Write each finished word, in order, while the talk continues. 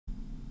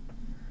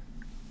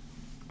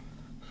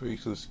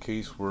Faceless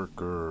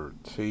Caseworker,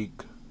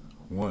 take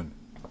one.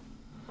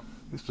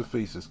 It's the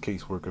Faceless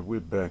Caseworker. We're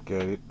back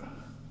at it.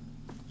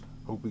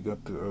 Hope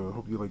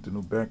hope you like the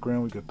new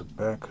background. We got the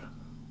black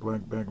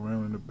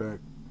background in the back.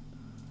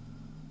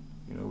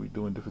 You know, we're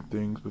doing different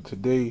things, but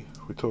today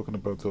we're talking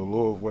about the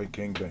law of white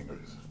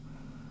gangbangers.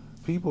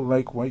 People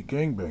like white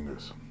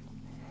gangbangers.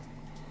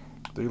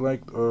 They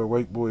like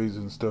white boys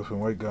and stuff, and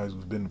white guys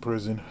who've been to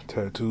prison,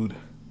 tattooed,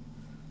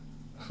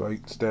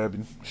 fight,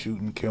 stabbing,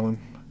 shooting,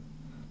 killing.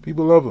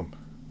 People love them.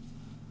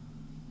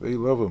 They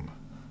love them.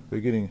 They're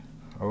getting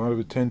a lot of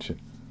attention.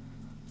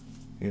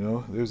 You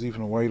know, there's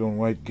even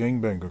white-on-white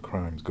gangbanger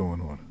crimes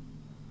going on.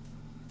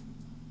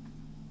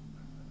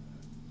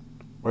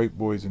 White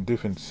boys in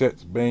different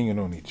sets banging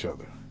on each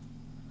other.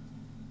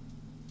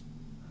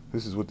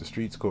 This is what the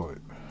streets call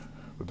it.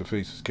 What the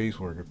Faceless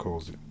Caseworker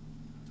calls it.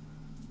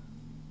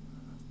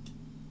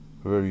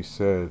 A very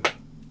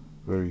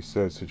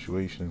sad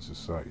situation in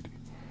society.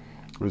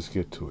 Let's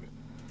get to it.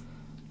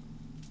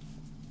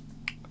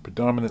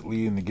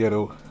 Predominantly in the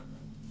ghetto,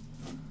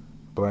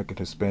 black and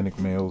Hispanic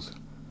males,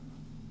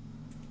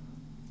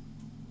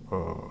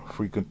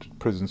 frequent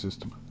prison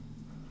system,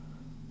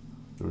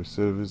 the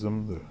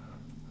recidivism,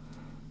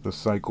 the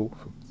cycle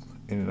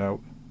in and out,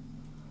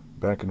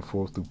 back and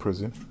forth through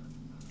prison,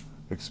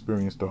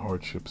 experience the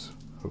hardships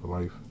of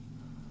life,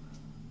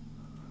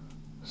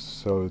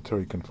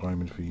 solitary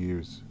confinement for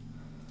years,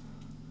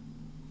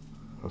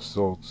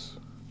 assaults,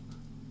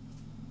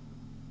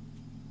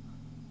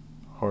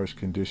 harsh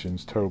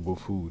conditions, terrible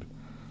food.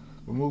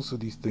 But most of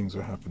these things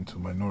are happening to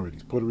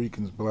minorities. Puerto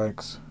Ricans,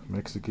 blacks,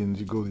 Mexicans,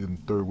 you go to the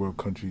third world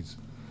countries,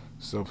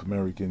 South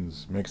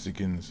Americans,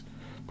 Mexicans,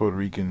 Puerto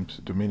Ricans,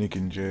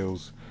 Dominican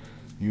jails,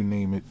 you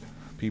name it,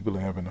 people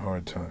are having a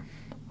hard time.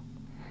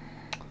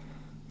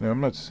 Now, I'm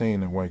not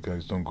saying that white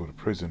guys don't go to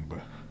prison, but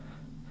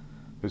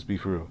let's be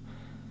for real.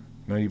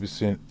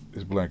 90%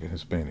 is black and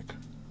Hispanic.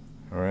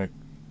 Alright?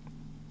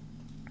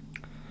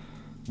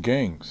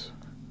 Gangs.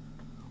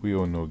 We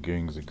all know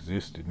gangs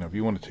existed. Now, if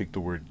you want to take the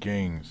word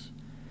gangs,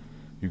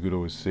 you could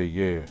always say,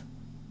 yeah,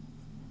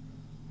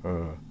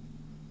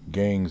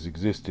 gangs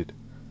existed,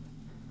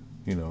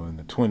 you know, in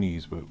the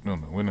 20s, but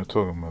no, we're not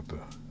talking about the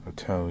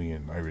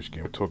Italian, Irish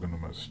gang. We're talking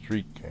about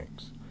street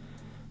gangs.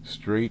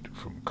 Straight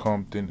from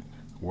Compton,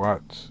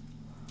 Watts,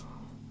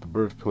 the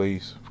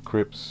birthplace of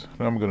Crips.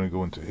 Now, I'm going to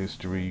go into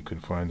history. You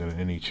can find it on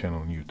any channel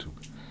on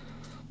YouTube.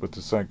 But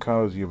the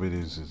psychology of it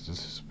is this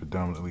is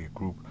predominantly a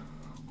group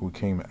who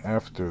came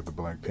after the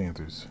Black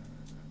Panthers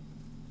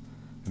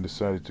and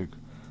decided to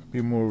be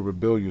a more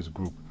rebellious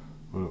group,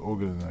 or an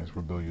organized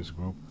rebellious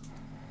group.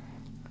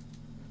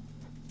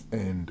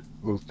 And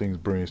those things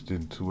branched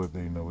into what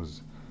they know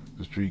as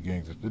the street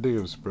gangs. They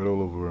have spread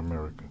all over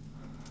America.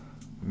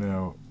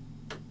 Now,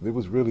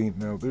 there's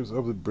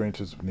other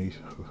branches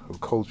of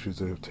cultures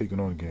that have taken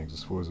on gangs,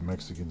 as far as the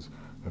Mexicans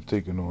have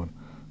taken on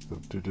the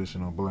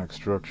traditional black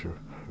structure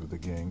of the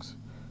gangs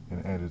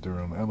and added their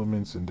own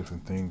elements and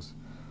different things.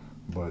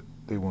 But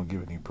they won't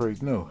give any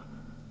praise. No,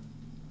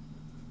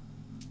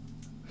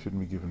 shouldn't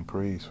be given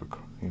praise for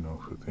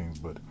things.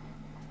 But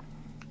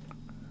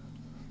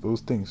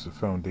those things, the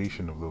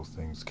foundation of those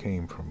things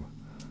came from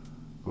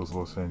those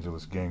Los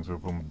Angeles gangs were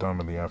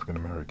predominantly African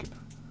American.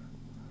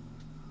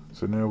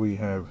 So now we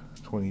have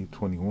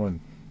 2021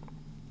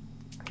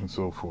 and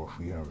so forth.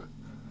 We have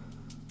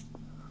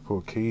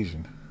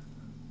Caucasian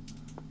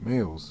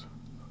males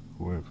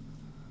who have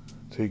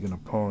taken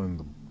upon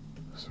the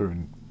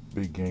certain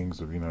big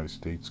gangs of the United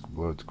States,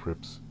 Bloods,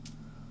 Crips,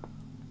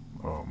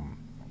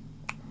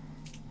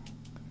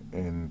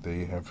 and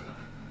they have,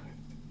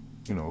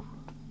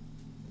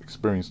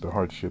 experienced the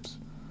hardships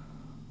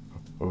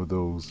of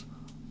those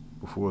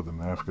before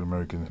them, African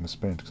Americans and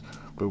Hispanics.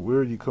 But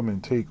where do you come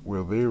and take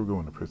where they were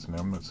going to prison?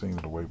 Now, I'm not saying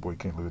that a white boy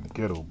can't live in the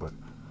ghetto, but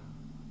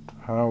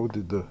how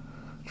did the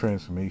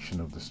transformation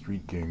of the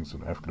street gangs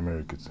of African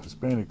Americans and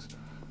Hispanics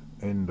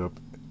end up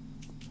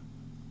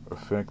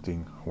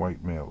affecting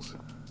white males?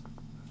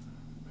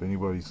 If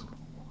anybody's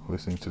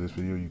listening to this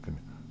video, you can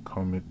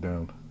comment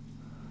down.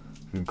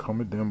 You can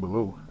comment down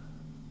below.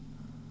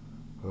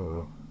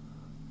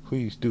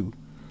 Please do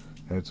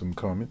add some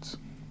comments.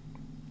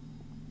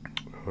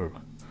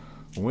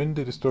 When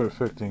did it start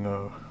affecting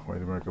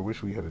white America? I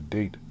wish we had a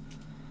date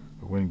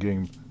of when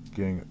gang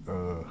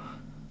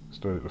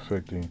started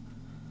affecting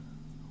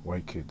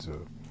white kids.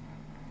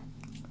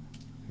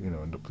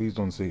 And please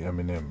don't say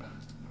Eminem.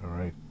 All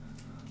right,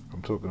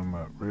 I'm talking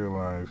about real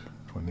life,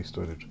 when they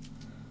started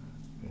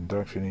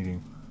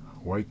indoctrinating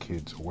white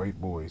kids, white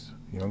boys,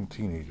 young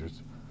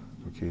teenagers,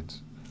 or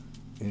kids,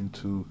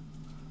 into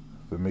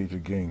the major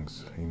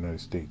gangs in the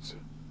United States.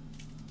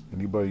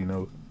 Anybody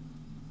know?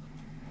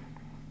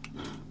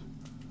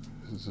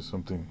 This is just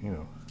something,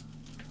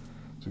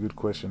 it's a good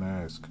question to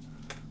ask,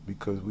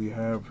 because we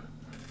have,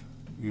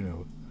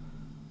 an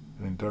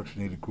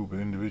indoctrinated group of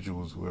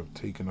individuals who have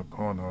taken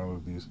upon all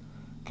of these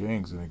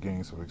gangs, and the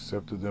gangs have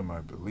accepted them,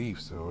 I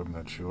believe so, I'm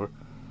not sure,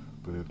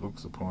 but it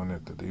looks upon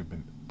it that they've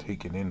been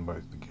taken in by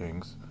the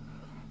gangs,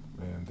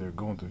 and they're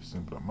going through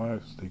something. But my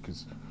mistake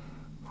is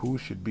who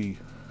should be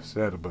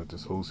sad about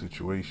this whole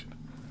situation?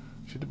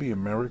 Should it be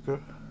America?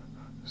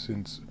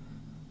 Since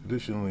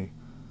traditionally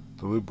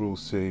the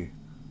liberals say,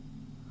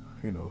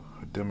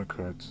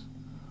 Democrats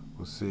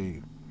will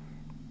say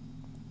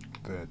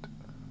that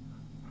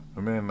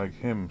a man like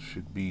him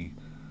should be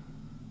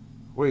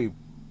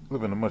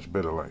living a much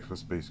better life.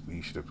 That's basically,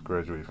 he should have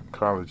graduated from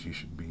college. He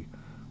should be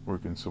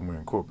working somewhere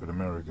in corporate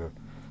America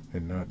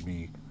and not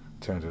be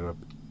tatted up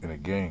in a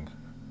gang,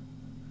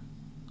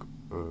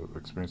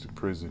 experiencing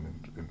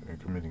prison and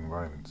committing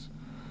violence.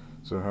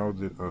 So how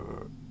did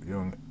a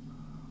young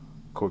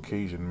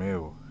Caucasian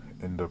male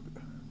end up?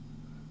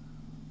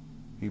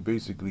 He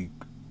basically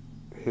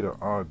hit an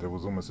odd that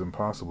was almost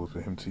impossible for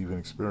him to even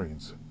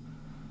experience.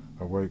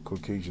 A white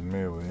Caucasian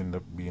male would end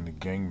up being a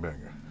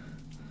gangbanger.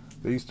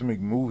 They used to make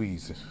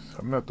movies.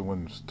 I'm not the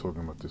one who's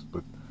talking about this,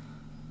 but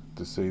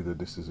to say that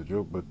this is a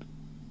joke, but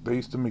they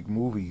used to make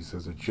movies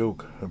as a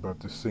joke about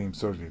the same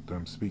subject that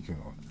I'm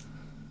speaking on.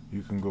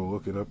 You can go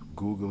look it up,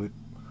 Google it.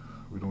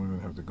 We don't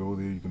even have to go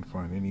there. You can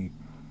find any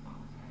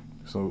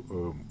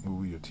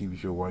movie or TV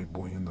show, White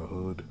Boy in the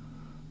Hood.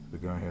 The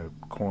guy had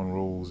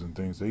cornrows and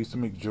things. They used to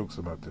make jokes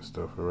about this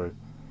stuff, alright?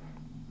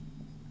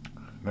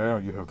 Now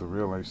you have the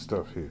real life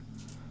stuff here.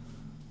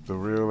 The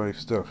real life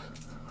stuff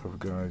of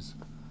guys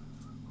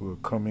who are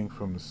coming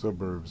from the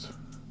suburbs.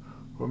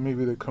 Or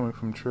maybe they're coming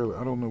from trailer.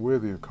 I don't know where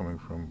they're coming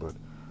from, but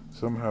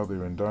somehow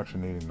they're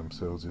indoctrinating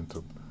themselves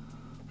into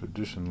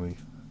traditionally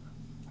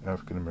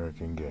African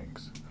American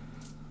gangs.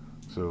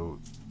 So,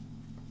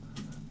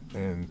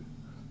 and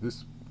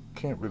this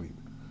can't be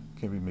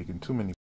making too many